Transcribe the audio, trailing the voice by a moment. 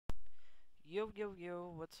Yo, yo,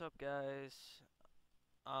 yo, what's up, guys?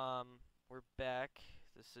 We're back.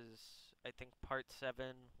 This is, I think, part 7,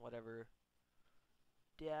 whatever.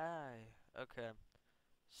 Die. Okay.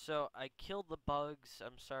 So, I killed the bugs.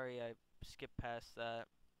 I'm sorry I skipped past that.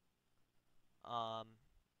 Um,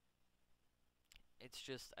 it's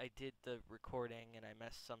just, I did the recording and I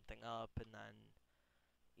messed something up, and then,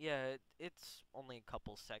 yeah, it's only a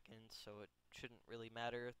couple seconds, so it shouldn't really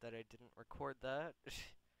matter that I didn't record that.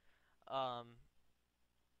 um,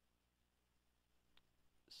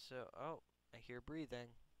 oh, I hear breathing.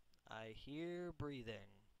 I hear breathing.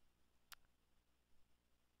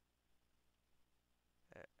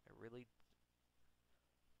 I really.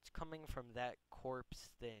 It's coming from that corpse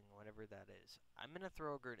thing, whatever that is. I'm gonna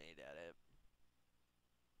throw a grenade at it.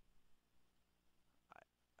 I,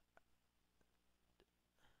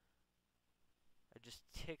 I just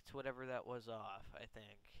ticked whatever that was off, I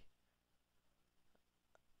think.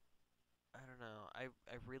 I don't know. I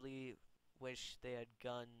really wish they had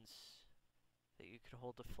guns that you could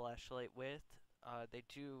hold a flashlight with. They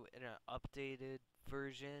do in an updated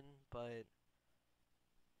version, but.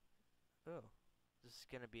 Oh. This is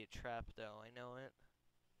gonna be a trap, though. I know it.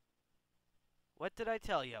 What did I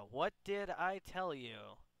tell you? What did I tell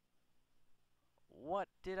you? What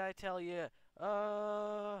did I tell you?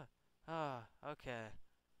 Okay.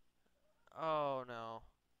 Oh no.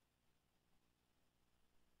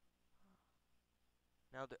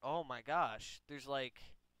 Now, oh my gosh, there's like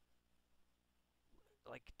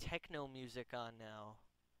techno music on now.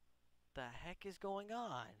 The heck is going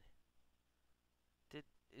on?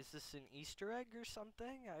 Is this an Easter egg or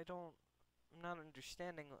something? I'm not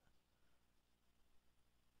understanding.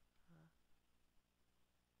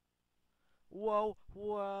 Whoa,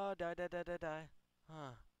 whoa, die, die, die, die, die.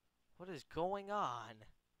 Huh. What is going on?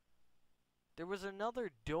 There was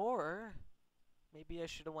another door. Maybe I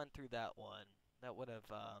should have went through that one. That would have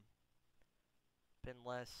been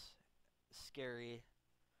less scary.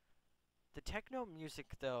 The techno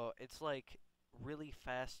music, though, it's like really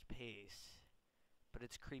fast paced, but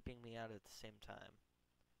it's creeping me out at the same time.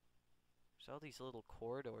 There's all these little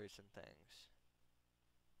corridors and things.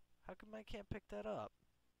 How come I can't pick that up?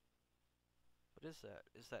 What is that?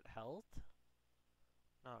 Is that health?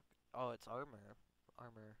 No. Oh, it's armor.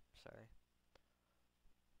 Armor, sorry.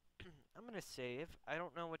 I'm gonna save. I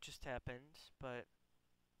don't know what just happened, but...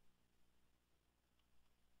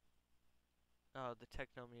 Oh, the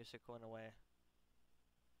techno music went away.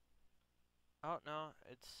 Oh, no,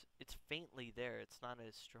 it's faintly there. It's not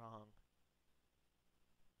as strong.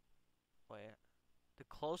 Wait. The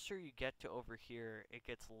closer you get to over here, it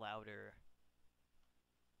gets louder.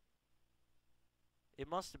 It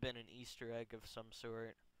must have been an Easter egg of some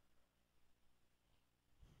sort.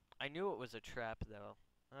 I knew it was a trap, though.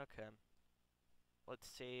 Okay. Let's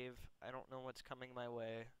save. I don't know what's coming my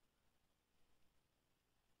way.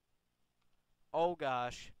 Oh,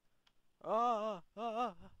 gosh. Ah,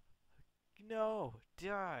 ah, no,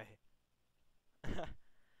 die.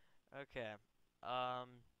 Okay.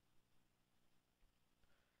 Um,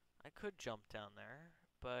 I could jump down there,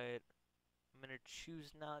 but I'm gonna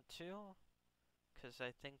choose not to, because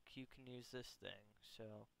I think you can use this thing. So,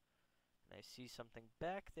 and I see something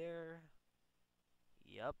back there.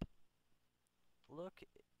 Yup. Look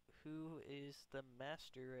who is the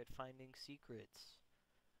master at finding secrets.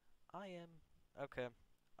 I am. Okay.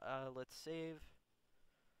 Let's save.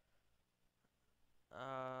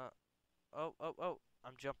 Uh, oh.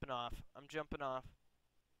 I'm jumping off. I'm jumping off.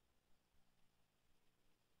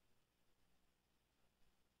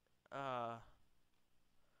 Uh,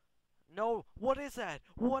 no, what is that?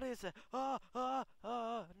 What is it? No,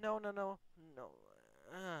 no, no. No.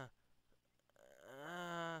 Uh,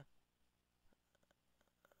 uh,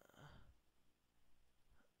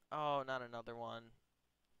 oh, not another one.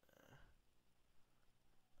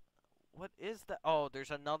 What is that? Oh,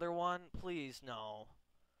 there's another one? Please, no.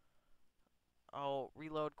 Oh,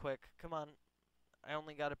 reload quick. Come on. I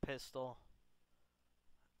only got a pistol.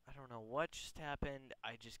 I don't know what just happened.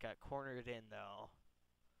 I just got cornered in, though.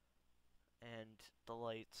 And the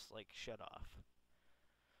lights, like, shut off.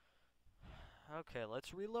 Okay,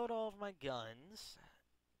 let's reload all of my guns,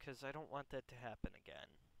 because I don't want that to happen again.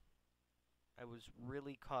 I was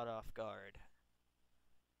really caught off guard.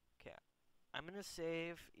 Okay, I'm gonna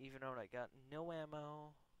save, even though I got no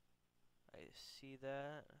ammo. I see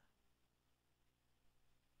that.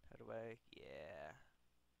 How do I? Yeah.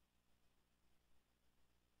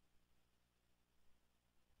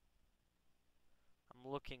 I'm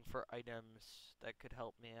looking for items that could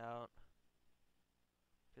help me out,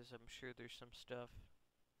 because I'm sure there's some stuff.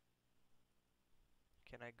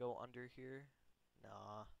 Can I go under here?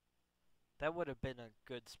 Nah. That would have been a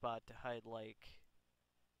good spot to hide, like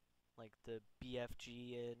the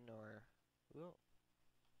BFG in, or... Ooh,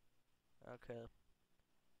 okay.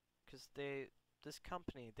 Because this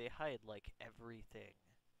company, they hide, like, everything.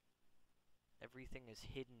 Everything is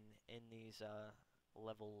hidden in these,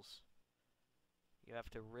 levels. You have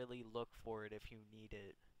to really look for it if you need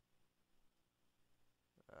it.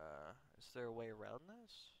 Is there a way around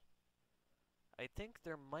this? I think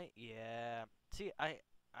there might, yeah. See, I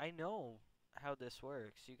know how this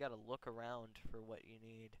works. You gotta look around for what you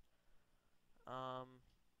need.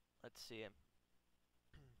 Let's see.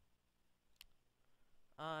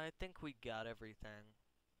 I think we got everything.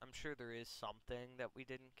 I'm sure there is something that we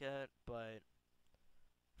didn't get, but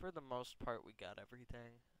for the most part, we got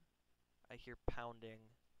everything. I hear pounding,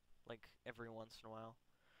 like, every once in a while.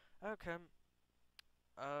 Okay.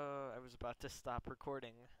 I was about to stop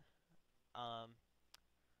recording. Um,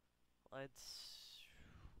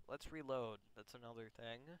 let's reload. That's another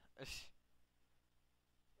thing.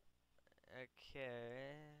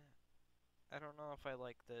 Okay. I don't know if I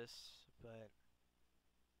like this, but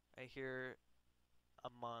I hear a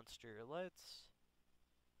monster. Let's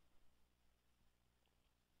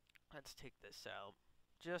take this out.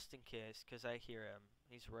 Just in case, because I hear him.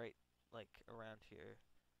 He's right, like, around here.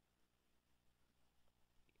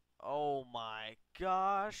 Oh my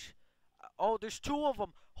gosh. Oh, there's two of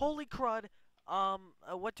them. Holy crud.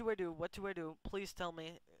 What do I do? What do I do? Please tell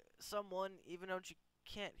me. Someone, even though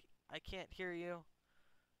I can't hear you.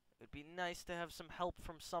 It'd be nice to have some help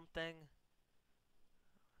from something.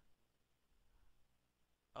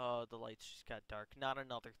 Oh, the lights just got dark. Not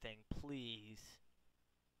another thing, please.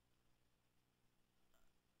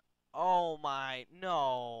 Oh my,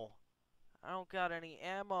 no. I don't got any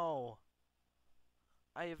ammo.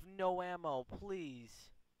 I have no ammo,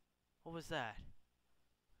 please. What was that?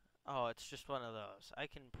 Oh, it's just one of those. I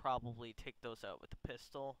can probably take those out with a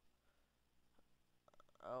pistol.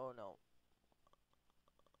 Oh no.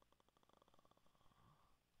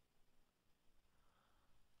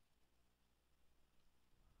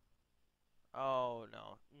 Oh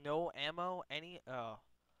no. No ammo? Oh.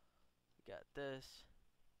 We got this.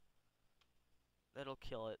 That'll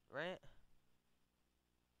kill it, right?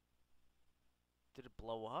 Did it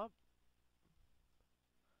blow up?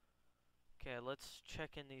 Okay, let's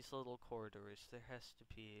check in these little corridors. There has to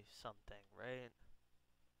be something, right?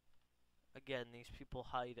 Again, these people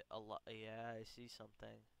hide a lot. Yeah, I see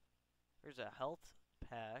something. There's a health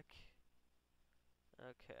pack.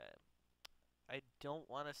 Okay. I don't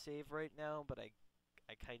want to save right now, but I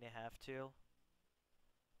kind of have to.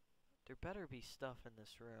 There better be stuff in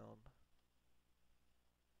this room.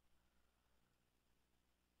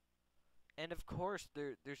 And of course,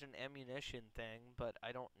 there's an ammunition thing, but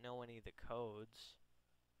I don't know any of the codes.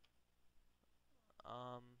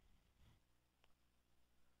 Um.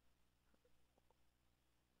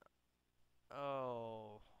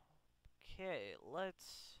 Oh. Okay,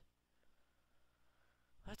 let's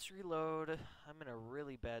reload. I'm in a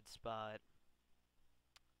really bad spot.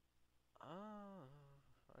 Oh,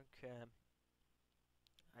 okay.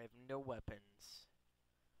 I have no weapons.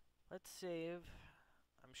 Let's save.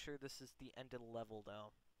 I'm sure this is the end of the level,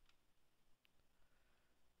 though.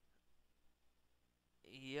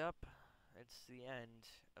 Yep, it's the end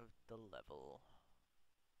of the level.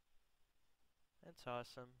 That's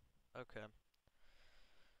awesome. Okay.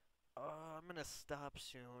 I'm gonna stop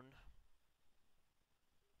soon.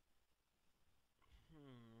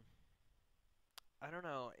 I don't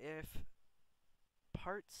know if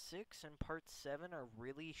part 6 and part 7 are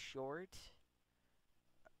really short.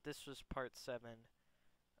 This was part 7.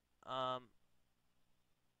 Um,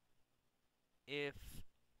 if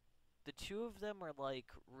the two of them are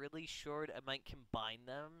like really short, I might combine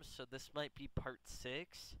them, so this might be part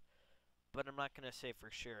 6, but I'm not gonna say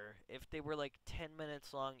for sure. If they were like 10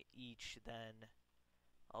 minutes long each, then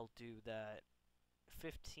I'll do that.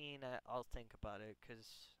 15, I'll think about it,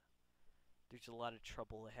 because there's a lot of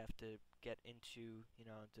trouble I have to get into, you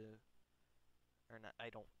know, or not, I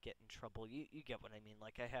don't get in trouble, you get what I mean,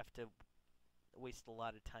 like I have to waste a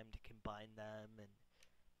lot of time to combine them and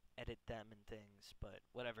edit them and things, but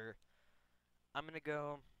whatever. I'm gonna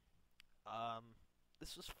go. Um,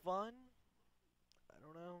 this was fun. I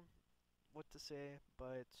don't know what to say,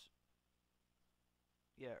 but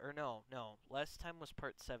yeah, or no. Last time was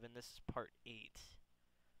part 7, this is part 8.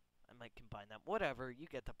 I might combine them. Whatever, you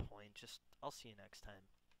get the point. Just, I'll see you next time.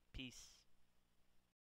 Peace.